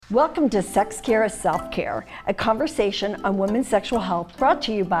Welcome to Sex Care is Self-Care, a conversation on women's sexual health brought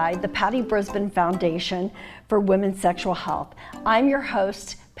to you by the Patty Brisbane Foundation for Women's Sexual Health. I'm your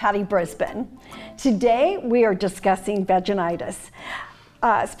host, Patty Brisbane. Today we are discussing vaginitis,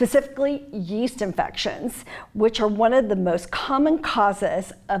 specifically yeast infections, which are one of the most common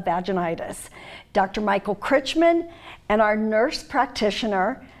causes of vaginitis. Dr. Michael Critchman and our nurse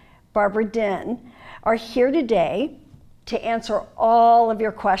practitioner, Barbara Dinh, are here today to answer all of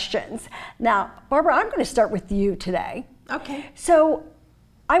your questions. Now, Barbara, I'm going to start with you today. Okay. So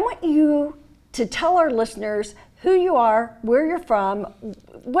I want you to tell our listeners who you are, where you're from,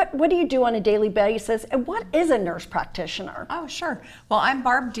 what do you do on a daily basis, and what is a nurse practitioner? Oh, sure. Well, I'm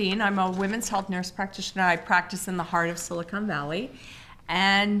Barb Dinh. I'm a women's health nurse practitioner. I practice in the heart of Silicon Valley.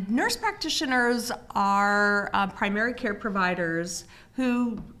 And nurse practitioners are primary care providers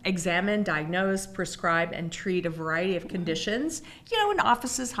who examine, diagnose, prescribe, and treat a variety of conditions, in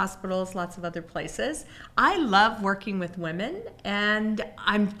offices, hospitals, lots of other places. I love working with women, and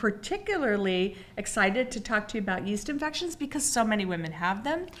I'm particularly excited to talk to you about yeast infections because so many women have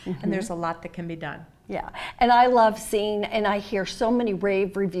them, and there's a lot that can be done. Yeah, and I love seeing, and I hear so many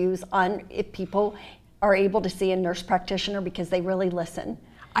rave reviews on if people are able to see a nurse practitioner because they really listen.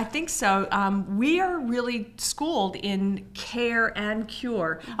 I think so. We are really schooled in care and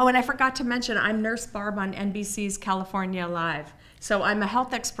cure. Oh, and I forgot to mention, I'm Nurse Barb on NBC's California Live. So I'm a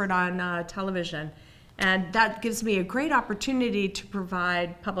health expert on television, and that gives me a great opportunity to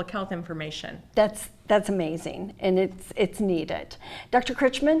provide public health information. That's amazing, and it's needed. Dr.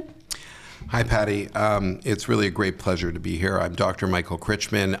 Critchman? Hi, Patty. It's really a great pleasure to be here. I'm Dr. Michael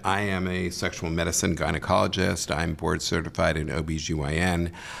Critchman. I am a sexual medicine gynecologist. I'm board certified in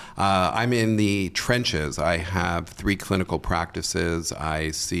OBGYN. I'm in the trenches. I have 3 clinical practices.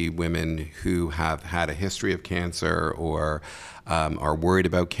 I see women who have had a history of cancer or are worried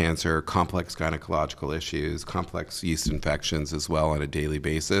about cancer, complex gynecological issues, complex yeast infections as well on a daily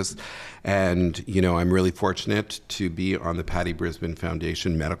basis. And, I'm really fortunate to be on the Patty Brisbane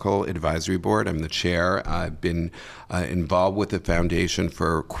Foundation Medical Advisory Board. I'm the chair. I've been involved with the foundation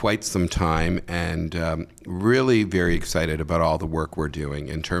for quite some time and really very excited about all the work we're doing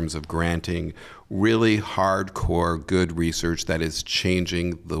in terms of granting really hardcore, good research that is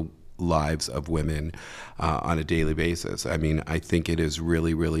changing the lives of women on a daily basis. I mean, I think it is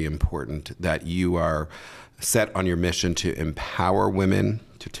really, really important that you are set on your mission to empower women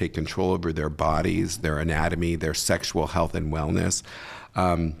to take control over their bodies, their anatomy, their sexual health and wellness.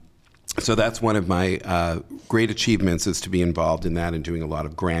 So that's one of my great achievements, is to be involved in that and doing a lot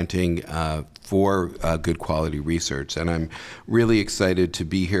of granting for good quality research. And I'm really excited to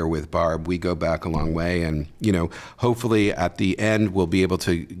be here with Barb. We go back a long way, and hopefully at the end we'll be able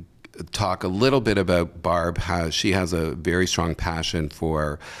to talk a little bit about Barb, how she has a very strong passion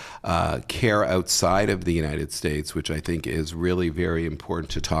for care outside of the United States, which I think is really very important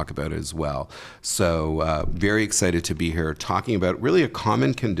to talk about as well. So very excited to be here talking about really a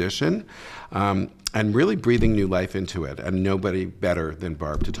common condition and really breathing new life into it, and nobody better than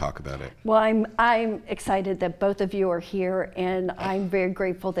Barb to talk about it. Well, I'm excited that both of you are here, and I'm very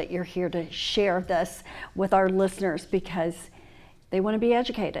grateful that you're here to share this with our listeners because they want to be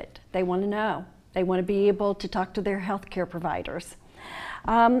educated. They want to know. They want to be able to talk to their healthcare providers.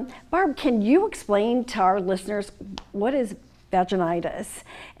 Barb, can you explain to our listeners what is vaginitis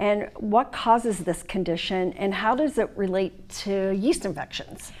and what causes this condition and how does it relate to yeast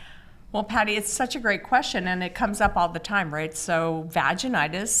infections? Well, Patty, it's such a great question, and it comes up all the time, right? So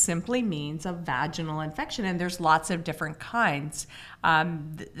vaginitis simply means a vaginal infection, and there's lots of different kinds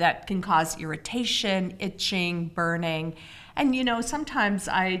that can cause irritation, itching, burning. And sometimes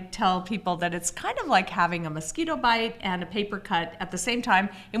I tell people that it's kind of like having a mosquito bite and a paper cut at the same time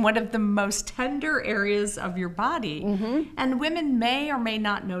in one of the most tender areas of your body. And women may or may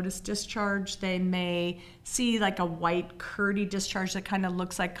not notice discharge. They may see like a white curdy discharge that kind of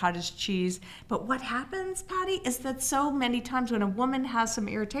looks like cottage cheese. But what happens, Patty, is that so many times when a woman has some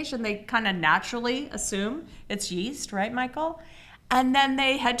irritation, they kind of naturally assume it's yeast, right, Michael? And then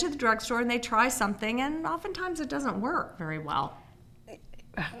they head to the drugstore and they try something, and oftentimes it doesn't work very well.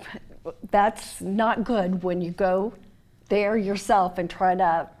 That's not good when you go there yourself and try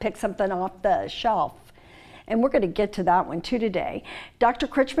to pick something off the shelf. And we're going to get to that one too today. Dr.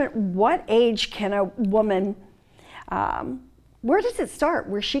 Critchman, what age can a woman, where does it start,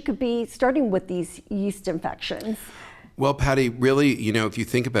 where she could be starting with these yeast infections? Well, Patty, really, if you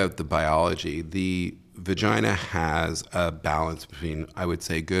think about the biology, the vagina has a balance between, I would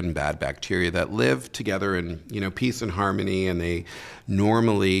say, good and bad bacteria that live together in, peace and harmony, and they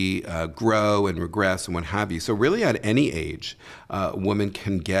normally grow and regress and what have you. So really at any age, a woman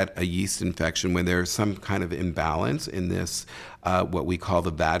can get a yeast infection when there's some kind of imbalance in this, what we call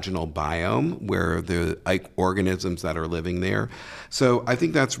the vaginal biome, where the organisms that are living there. So I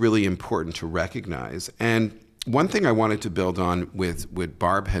think that's really important to recognize. And one thing I wanted to build on with what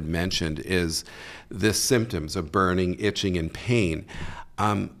Barb had mentioned is the symptoms of burning, itching, and pain.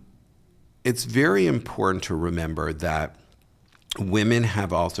 It's very important to remember that women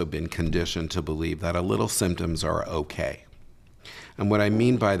have also been conditioned to believe that a little symptoms are okay. And what I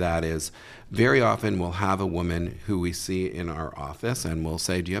mean by that is very often we'll have a woman who we see in our office and we'll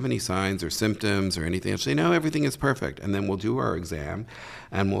say, do you have any signs or symptoms or anything? And she'll say, no, everything is perfect. And then we'll do our exam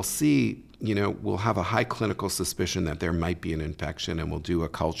and we'll see, we'll have a high clinical suspicion that there might be an infection, and we'll do a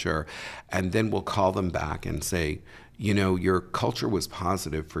culture. And then we'll call them back and say, your culture was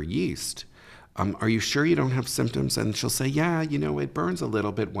positive for yeast. Are you sure you don't have symptoms? And she'll say, yeah, it burns a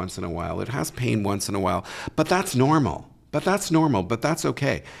little bit once in a while. It has pain once in a while, but that's normal. But that's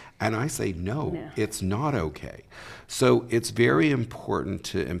okay. And I say, no, it's not okay. So it's very important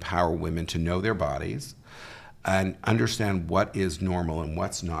to empower women to know their bodies and understand what is normal and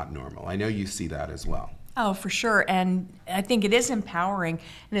what's not normal. I know you see that as well. Oh, for sure. And I think it is empowering.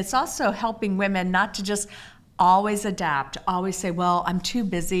 And it's also helping women not to just always adapt, always say, well, I'm too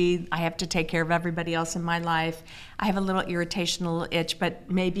busy. I have to take care of everybody else in my life. I have a little irritation, a little itch, but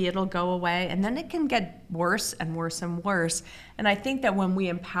maybe it'll go away. And then it can get worse and worse and worse. And I think that when we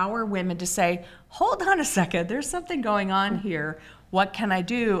empower women to say, hold on a second, there's something going on here. What can I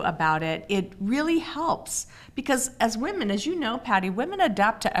do about it? It really helps. Because as women, as you know, Patty, women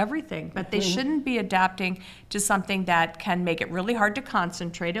adapt to everything, but they shouldn't be adapting to something that can make it really hard to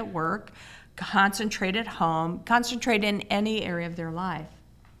concentrate at work, concentrate at home, concentrate in any area of their life.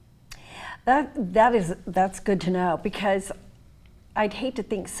 That's good to know, because I'd hate to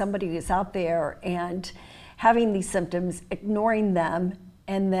think somebody is out there and having these symptoms, ignoring them,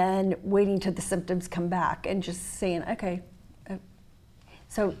 and then waiting till the symptoms come back and just saying, okay.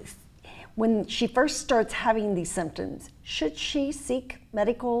 So when she first starts having these symptoms, should she seek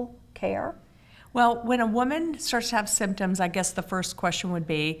medical care? Well, when a woman starts to have symptoms, I guess the first question would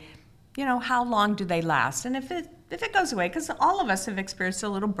be, how long do they last? And if it goes away, because all of us have experienced a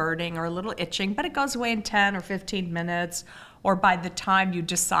little burning or a little itching, but it goes away in 10 or 15 minutes, or by the time you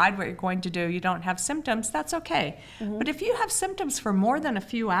decide what you're going to do, you don't have symptoms, that's okay. But if you have symptoms for more than a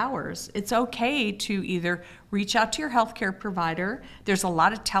few hours, it's okay to either reach out to your healthcare provider. There's a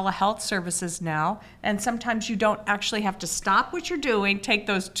lot of telehealth services now, and sometimes you don't actually have to stop what you're doing, take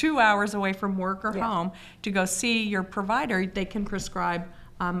those 2 hours away from work or home to go see your provider. They can prescribe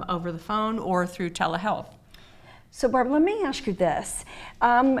over the phone or through telehealth. So Barb, let me ask you this.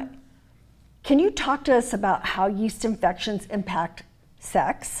 Can you talk to us about how yeast infections impact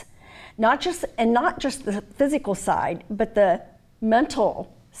sex? Not just the physical side, but the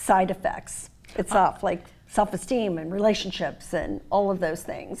mental side effects itself, like self-esteem and relationships and all of those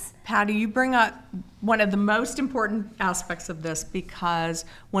things. Patty, you bring up one of the most important aspects of this, because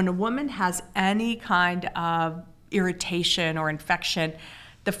when a woman has any kind of irritation or infection,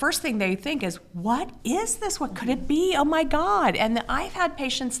 the first thing they think is, what is this? What could it be? Oh my God. And I've had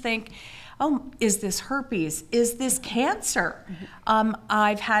patients think, oh, is this herpes? Is this cancer?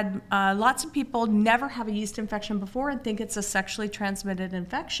 I've had lots of people never have a yeast infection before and think it's a sexually transmitted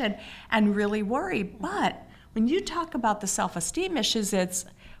infection and really worry. But when you talk about the self-esteem issues, it's,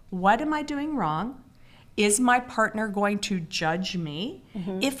 what am I doing wrong? Is my partner going to judge me?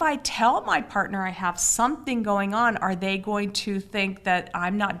 If I tell my partner I have something going on, are they going to think that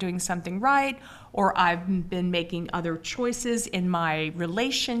I'm not doing something right, or I've been making other choices in my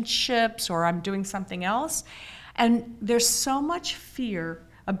relationships, or I'm doing something else? And there's so much fear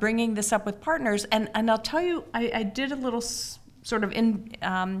of bringing this up with partners. And I'll tell you, I did a little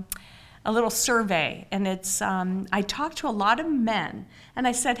a little survey, and it's I talked to a lot of men, and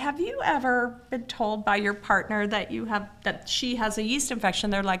I said, have you ever been told by your partner that she has a yeast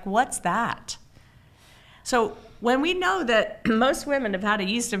infection? They're like, what's that? So when we know that most women have had a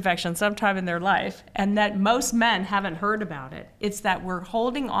yeast infection sometime in their life, and that most men haven't heard about it, it's that we're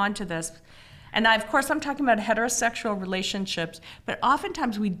holding on to this. And of course, I'm talking about heterosexual relationships, but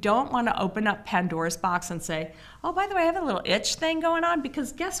oftentimes we don't want to open up Pandora's box and say, oh, by the way, I have a little itch thing going on,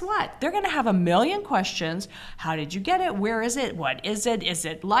 because guess what? They're going to have a million questions. How did you get it? Where is it? What is it? Is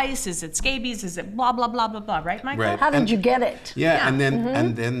it lice? Is it scabies? Is it blah, blah, blah, blah, blah, right, Michael? Right. How did you get it? Yeah, and then what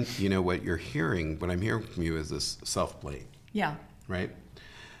I'm hearing from you is this self-blame. Yeah. Right?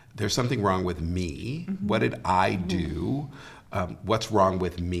 there's something wrong with me. What did I do? What's wrong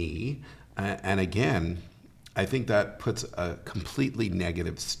with me? And again, I think that puts a completely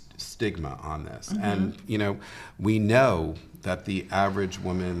negative stigma on this. And, we know that the average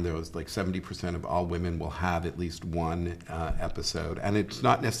woman, there's like 70% of all women will have at least one episode. And it's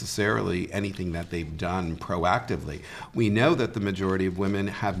not necessarily anything that they've done proactively. We know that the majority of women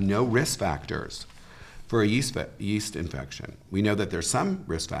have no risk factors for a yeast infection. We know that there's some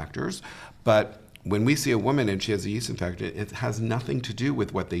risk factors, but when we see a woman and she has a yeast infection, it has nothing to do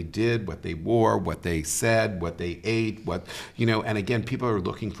with what they did, what they wore, what they said, what they ate, and again, people are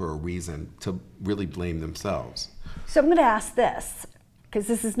looking for a reason to really blame themselves. So I'm going to ask this, because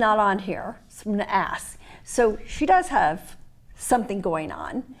this is not on here, so I'm going to ask. So she does have something going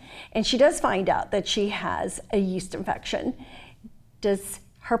on, and she does find out that she has a yeast infection. Does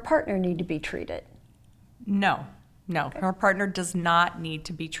her partner need to be treated? No, her partner does not need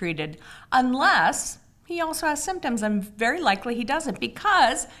to be treated unless he also has symptoms, and very likely he doesn't,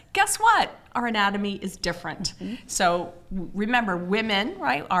 because guess what? Our anatomy is different. So remember, women,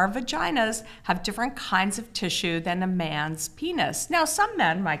 right, our vaginas have different kinds of tissue than a man's penis. Now, some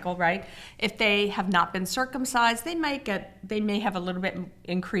men, Michael, right, if they have not been circumcised, they may have a little bit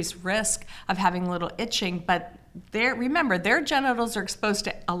increased risk of having a little itching, but remember, their genitals are exposed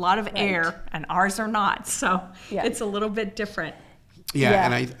to a lot of air, and ours are not. So it's a little bit different. Yeah,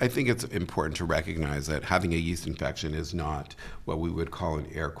 and I think it's important to recognize that having a yeast infection is not what we would call, in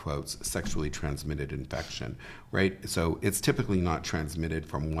air quotes, sexually transmitted infection, right? So it's typically not transmitted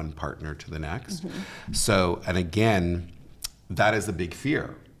from one partner to the next. So, and again, that is a big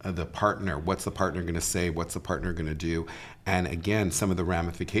fear of the partner. What's the partner going to say? What's the partner going to do? And again, some of the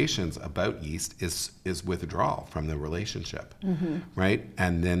ramifications about yeast is withdrawal from the relationship, right?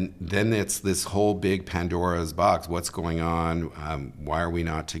 And then it's this whole big Pandora's box. What's going on? Why are we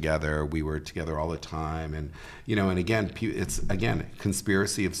not together? We were together all the time. And, and again, it's,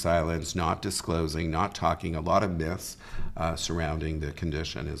 conspiracy of silence, not disclosing, not talking, a lot of myths surrounding the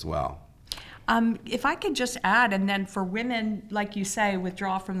condition as well. If I could just add, and then for women, like you say,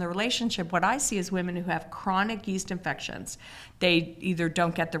 withdraw from the relationship, what I see is women who have chronic yeast infections. They either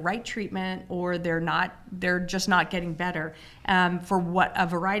don't get the right treatment or they're just not getting better for a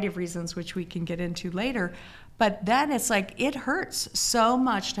variety of reasons, which we can get into later. But then it's like, it hurts so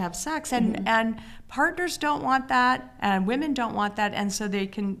much to have sex, and partners don't want that, and women don't want that, and so they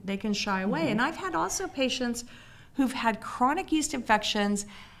can shy away. And I've had also patients who've had chronic yeast infections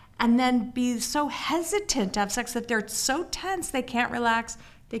and then be so hesitant to have sex that they're so tense they can't relax,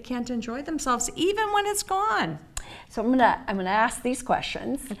 they can't enjoy themselves even when it's gone. So I'm gonna ask these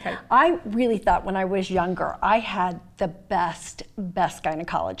questions. Okay. I really thought when I was younger I had the best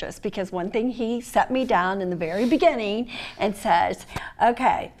gynecologist, because one thing he set me down in the very beginning and says,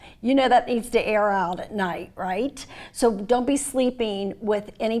 okay, that needs to air out at night, right? So don't be sleeping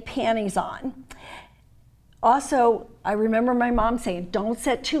with any panties on. Also, I remember my mom saying, don't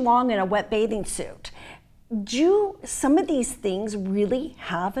sit too long in a wet bathing suit. Do some of these things really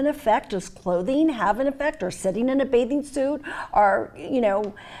have an effect? Does clothing have an effect, or sitting in a bathing suit, or,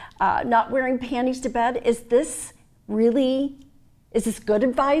 not wearing panties to bed? Is this good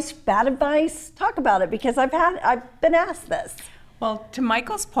advice, bad advice? Talk about it, because I've been asked this. Well, to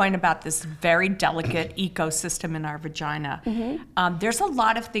Michael's point about this very delicate ecosystem in our vagina, there's a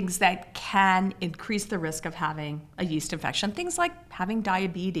lot of things that can increase the risk of having a yeast infection. Things like having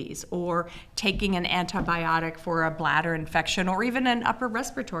diabetes, or taking an antibiotic for a bladder infection, or even an upper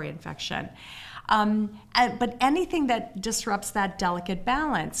respiratory infection. But anything that disrupts that delicate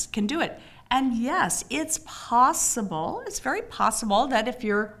balance can do it. And yes, it's very possible that if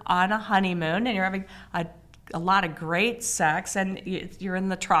you're on a honeymoon and you're having a lot of great sex and you're in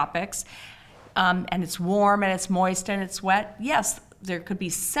the tropics, and it's warm and it's moist and it's wet, yes, there could be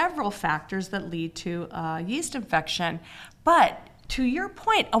several factors that lead to a yeast infection. But to your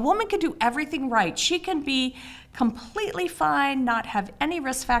point, a woman can do everything right. She can be completely fine, not have any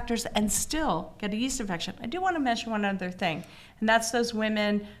risk factors, and still get a yeast infection. I do want to mention one other thing, and that's those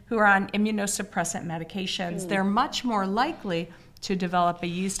women who are on immunosuppressant medications. They're much more likely to develop a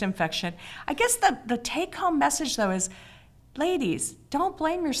yeast infection. I guess the take-home message, though, is, ladies, don't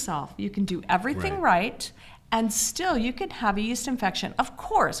blame yourself. You can do everything right, and still you can have a yeast infection. Of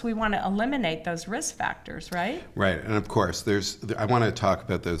course, we want to eliminate those risk factors, right? Right, and of course, I want to talk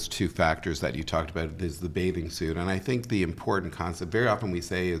about those two factors that you talked about. Is the bathing suit, and I think the important concept, very often we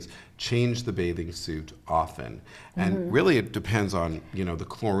say, is change the bathing suit often, and really it depends on the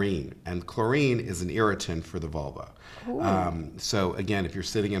chlorine, and chlorine is an irritant for the vulva. So again, if you're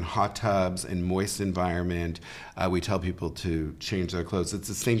sitting in hot tubs in moist environment, we tell people to change their clothes. It's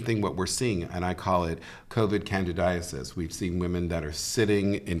the same thing what we're seeing, and I call it COVID candidiasis. We've seen women that are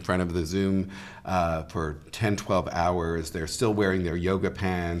sitting in front of the Zoom for 10, 12 hours. They're still wearing their yoga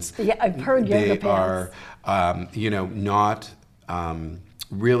pants. Yeah, I've heard yoga pants. They are, not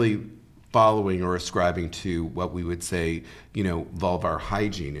really following or ascribing to what we would say, vulvar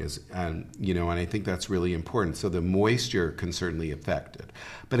hygiene is, and I think that's really important. So the moisture can certainly affect it.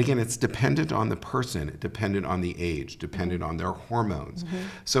 But again, it's dependent on the person, dependent on the age, dependent on their hormones.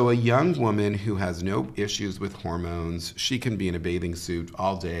 So a young woman who has no issues with hormones, she can be in a bathing suit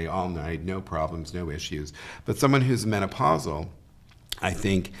all day, all night, no problems, no issues. But someone who's menopausal, I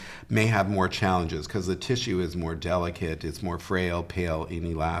think, may have more challenges because the tissue is more delicate, it's more frail, pale,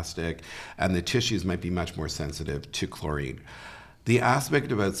 inelastic, and the tissues might be much more sensitive to chlorine. The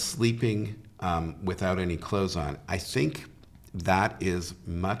aspect about sleeping without any clothes on, I think that is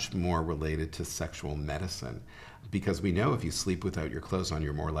much more related to sexual medicine, because we know if you sleep without your clothes on,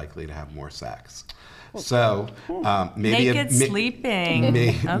 you're more likely to have more sex. So maybe naked sleeping.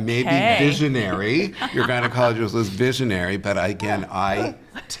 Maybe visionary. Your gynecologist was visionary, but again, I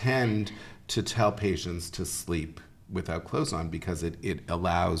tend to tell patients to sleep without clothes on because it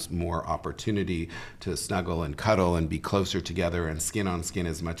allows more opportunity to snuggle and cuddle and be closer together, and skin on skin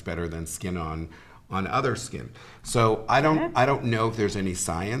is much better than skin on other skin. So I don't know if there's any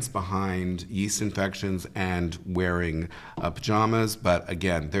science behind yeast infections and wearing pajamas, but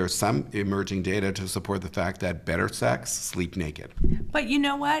again, there's some emerging data to support the fact that better sex, sleep naked. But you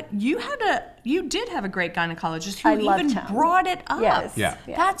know what? You did have a great gynecologist who brought it up. Yes. Yeah.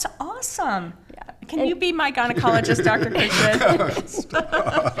 That's awesome. Yeah. Can you be my gynecologist, Dr. Christian?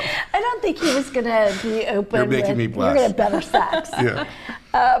 I don't think he was going to be open. You're making me blush. You're going to have better sex.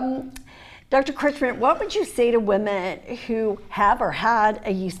 Yeah. Dr. Critchman, what would you say to women who have or had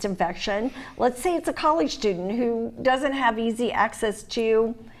a yeast infection? Let's say it's a college student who doesn't have easy access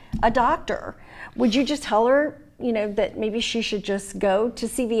to a doctor. Would you just tell her, that maybe she should just go to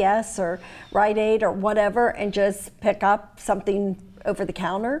CVS or Rite Aid or whatever and just pick up something over the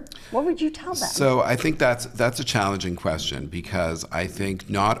counter? What would you tell them? So I think that's a challenging question, because I think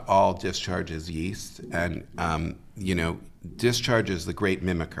not all discharge is yeast, and discharge is the great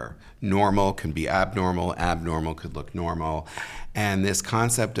mimicker. Normal can be abnormal, abnormal could look normal. And this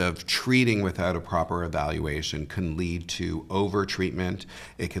concept of treating without a proper evaluation can lead to over-treatment.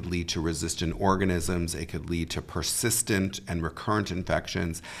 It could lead to resistant organisms. It could lead to persistent and recurrent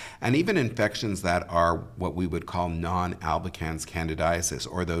infections, and even infections that are what we would call non-albicans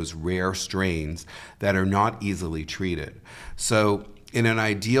candidiasis, or those rare strains that are not easily treated. So in an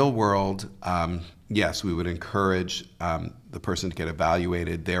ideal world, yes, we would encourage the person to get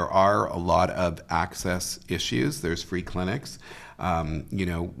evaluated. There are a lot of access issues. There's free clinics.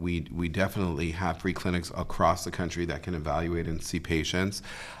 We definitely have free clinics across the country that can evaluate and see patients.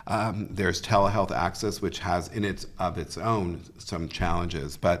 There's telehealth access, which has in its own some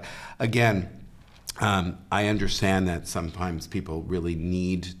challenges. But again, I understand that sometimes people really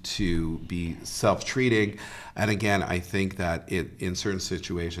need to be self-treating. And again, I think that in certain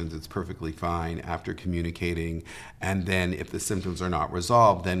situations, it's perfectly fine after communicating. And then if the symptoms are not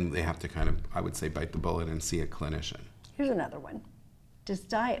resolved, then they have to kind of, I would say, bite the bullet and see a clinician. Here's another one. Does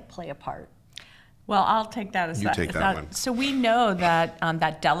diet play a part? Well, I'll take that as You take that one. So we know that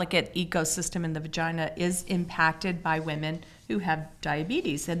that delicate ecosystem in the vagina is impacted by women who have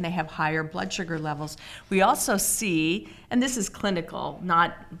diabetes, and they have higher blood sugar levels. We also see, and this is clinical,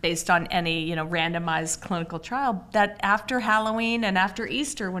 not based on any randomized clinical trial, that after Halloween and after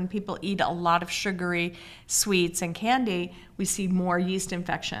Easter, when people eat a lot of sugary sweets and candy, we see more yeast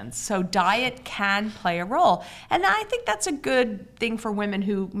infections. So diet can play a role. And I think that's a good thing for women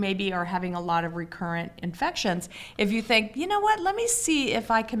who maybe are having a lot of recurrent infections. If you think, you know what, let me see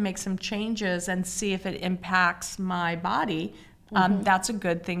if I can make some changes and see if it impacts my body, that's a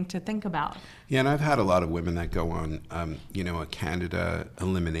good thing to think about. Yeah, and I've had a lot of women that go on, a Candida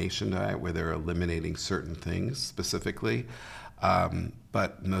elimination diet where they're eliminating certain things specifically.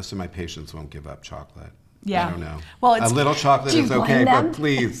 But most of my patients won't give up chocolate. Yeah. I don't know. Well, a little chocolate is okay, but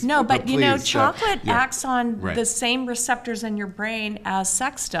please. No, but please, chocolate yeah. acts on Right. the same receptors in your brain as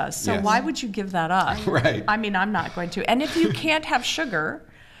sex does. So Yes. why would you give that up? Right. I mean, I'm not going to. And if you can't have sugar,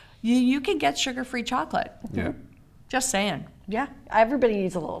 you can get sugar-free chocolate. Yeah. Just saying. Yeah, everybody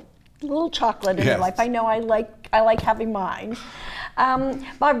needs a little chocolate in their Yes. life. I know I like having mine.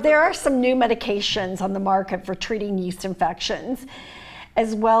 Bob, there are some new medications on the market for treating yeast infections,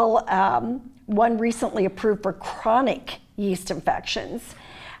 as well one recently approved for chronic yeast infections.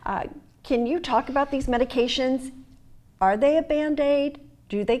 Can you talk about these medications? Are they a Band-Aid?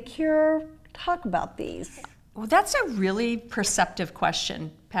 Do they cure? Talk about these. Well, that's a really perceptive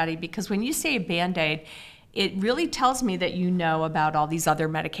question, Patty, because when you say a Band-Aid, it really tells me that you know about all these other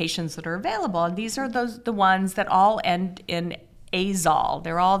medications that are available. And these are the ones that all end in azole.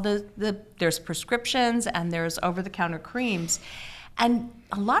 They're all there's prescriptions and there's over-the-counter creams. And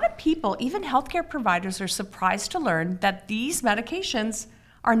a lot of people, even healthcare providers, are surprised to learn that these medications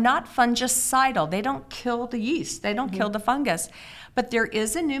are not fungicidal. They don't kill the yeast. They don't kill the fungus. But there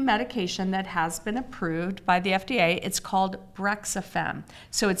is a new medication that has been approved by the FDA. It's called Brexafemme.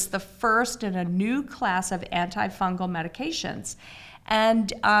 So it's the first in a new class of antifungal medications.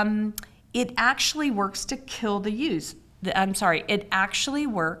 And it actually works to kill the yeast. It actually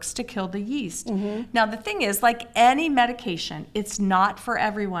works to kill the yeast. Now, the thing is, like any medication, it's not for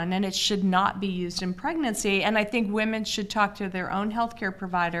everyone and it should not be used in pregnancy. And I think women should talk to their own healthcare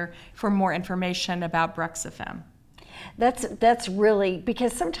provider for more information about Brexafemme. That's really,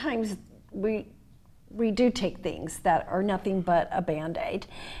 because sometimes we do take things that are nothing but a Band-Aid.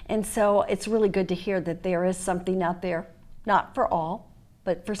 And so it's really good to hear that there is something out there, not for all,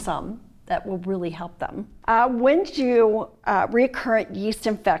 but for some, that will really help them. When do recurrent yeast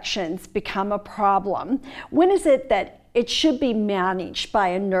infections become a problem? When is it that it should be managed by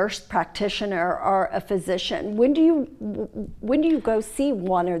a nurse practitioner or a physician? When do you go see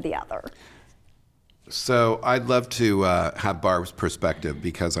one or the other? So I'd love to have Barb's perspective,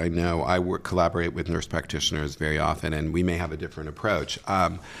 because I know I collaborate with nurse practitioners very often, and we may have a different approach.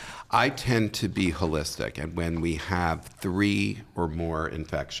 I tend to be holistic, and when we have 3 or more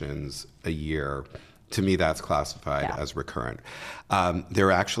infections a year, to me that's classified as recurrent.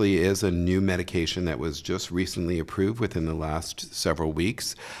 There actually is a new medication that was just recently approved within the last several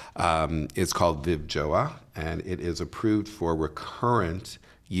weeks. It's called VIVJOA, and it is approved for recurrent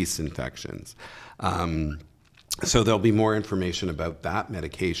yeast infections. So there'll be more information about that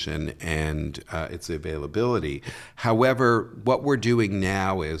medication and its availability. However, what we're doing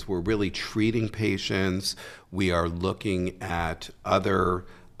now is we're really treating patients. We are looking at other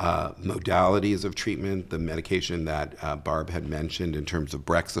modalities of treatment. The medication that Barb had mentioned in terms of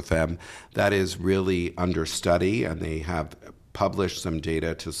Brexafemme, that is really under study, and they have published some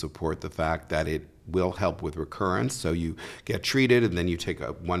data to support the fact that it will help with recurrence. So you get treated and then you take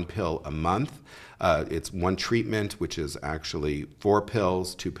 1 pill a month. It's one treatment, which is actually 4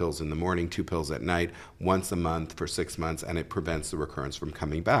 pills, 2 pills in the morning, 2 pills at night, once a month for 6 months, and it prevents the recurrence from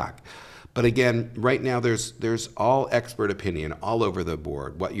coming back. But again, right now there's all expert opinion all over the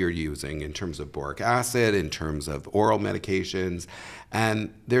board, what you're using in terms of boric acid, in terms of oral medications,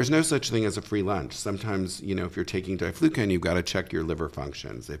 and there's no such thing as a free lunch. Sometimes, if you're taking diflucan, you've got to check your liver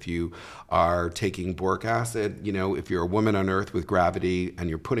functions. If you are taking boric acid, if you're a woman on earth with gravity and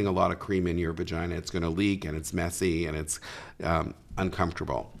you're putting a lot of cream in your vagina, it's going to leak and it's messy and it's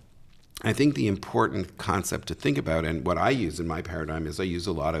uncomfortable. I think the important concept to think about, and what I use in my paradigm, is I use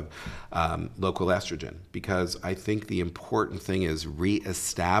a lot of local estrogen, because I think the important thing is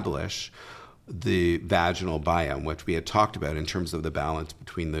reestablish the vaginal biome, which we had talked about in terms of the balance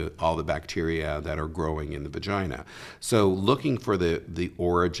between all the bacteria that are growing in the vagina. So looking for the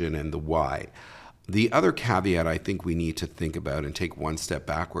origin and the why. The other caveat I think we need to think about and take one step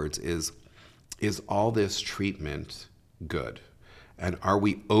backwards is all this treatment good? And are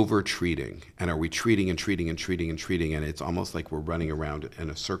we over-treating? And are we treating and treating and treating and treating? And it's almost like we're running around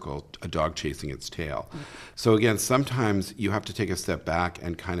in a circle, a dog chasing its tail. So again, sometimes you have to take a step back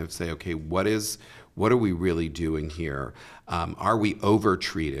and kind of say, okay, what are we really doing here? Are we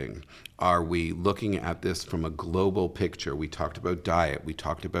over-treating? Are we looking at this from a global picture? We talked about diet. We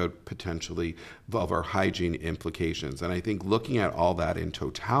talked about potentially vulvar hygiene implications. And I think looking at all that in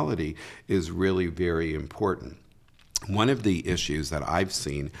totality is really very important. One of the issues that I've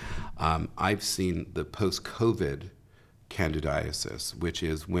seen the post-COVID candidiasis, which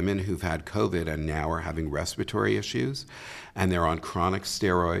is women who've had COVID and now are having respiratory issues, and they're on chronic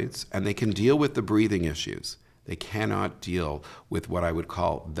steroids, and they can deal with the breathing issues. They cannot deal with what I would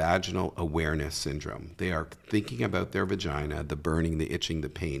call vaginal awareness syndrome. They are thinking about their vagina, the burning, the itching, the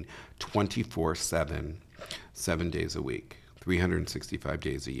pain, 24/7, 7 days a week. 365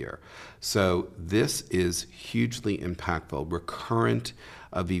 days a year. So this is hugely impactful. Recurrent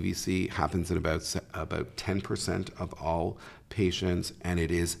VVC happens in about 10% of all patients, and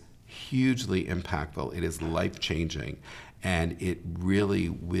it is hugely impactful. It is life-changing, and it really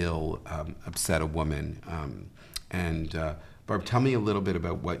will upset a woman. Barb, tell me a little bit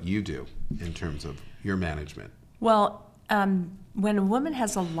about what you do in terms of your management. Well, when a woman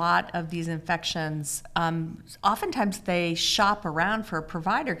has a lot of these infections, oftentimes they shop around for a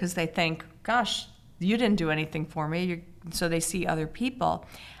provider because they think, gosh, you didn't do anything for me. So they see other people.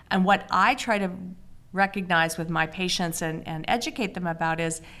 And what I try to recognize with my patients and educate them about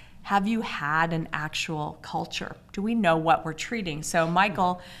is, have you had an actual culture? Do we know what we're treating? So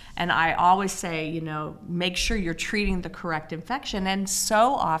Michael and I always say, make sure you're treating the correct infection. And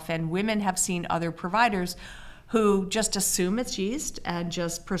so often women have seen other providers who just assume it's yeast and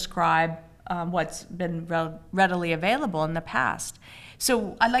just prescribe what's been readily available in the past.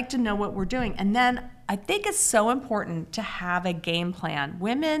 So I like to know what we're doing. And then I think it's so important to have a game plan.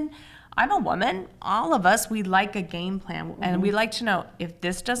 Women, I'm a woman, all of us, we like a game plan. And we like to know, if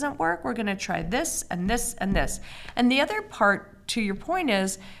this doesn't work, we're gonna try this and this and this. And the other part, to your point,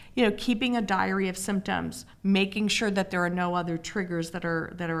 is keeping a diary of symptoms, making sure that there are no other triggers that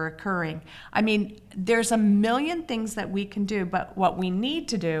are occurring. I mean, there's a million things that we can do, but what we need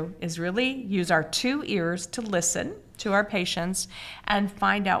to do is really use our 2 ears to listen to our patients and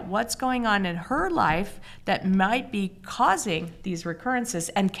find out what's going on in her life that might be causing these recurrences,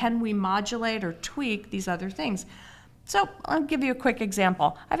 and can we modulate or tweak these other things. So I'll give you a quick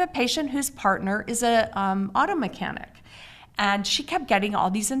example. I have a patient whose partner is a auto mechanic, and she kept getting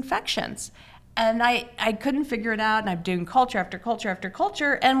all these infections. And I couldn't figure it out, and I'm doing culture after culture after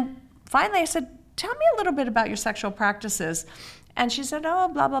culture, and finally I said, tell me a little bit about your sexual practices. And she said, oh,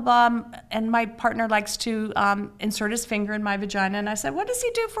 blah, blah, blah, and my partner likes to insert his finger in my vagina. And I said, what does he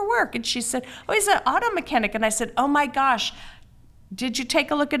do for work? And she said, oh, he's an auto mechanic. And I said, oh my gosh, did you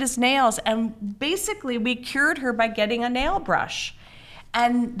take a look at his nails? And basically we cured her by getting a nail brush.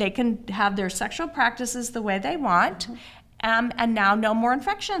 And they can have their sexual practices the way they want, and now no more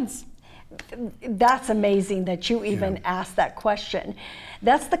infections. That's amazing that you even asked that question.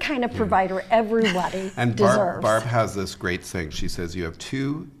 That's the kind of provider everybody and deserves. Barb has this great thing. She says you have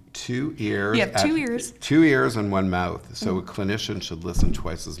two ears. You have 2 ears. 2 ears and 1 mouth. So a clinician should listen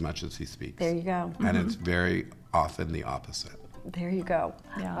twice as much as he speaks. There you go. And it's very often the opposite. There you go.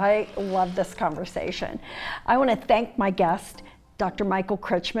 Yeah. I love this conversation. I want to thank my guest, Dr. Michael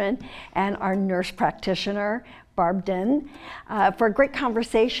Critchman, and our nurse practitioner, Barb Din, for a great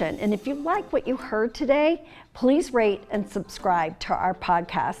conversation. And if you like what you heard today, please rate and subscribe to our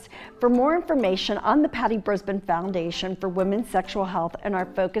podcast. For more information on the Patty Brisbane Foundation for Women's Sexual Health and our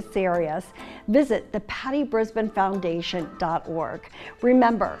focus areas, visit thepattybrisbanefoundation.org.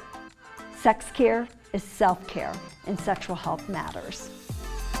 Remember, sex care is self-care, and sexual health matters.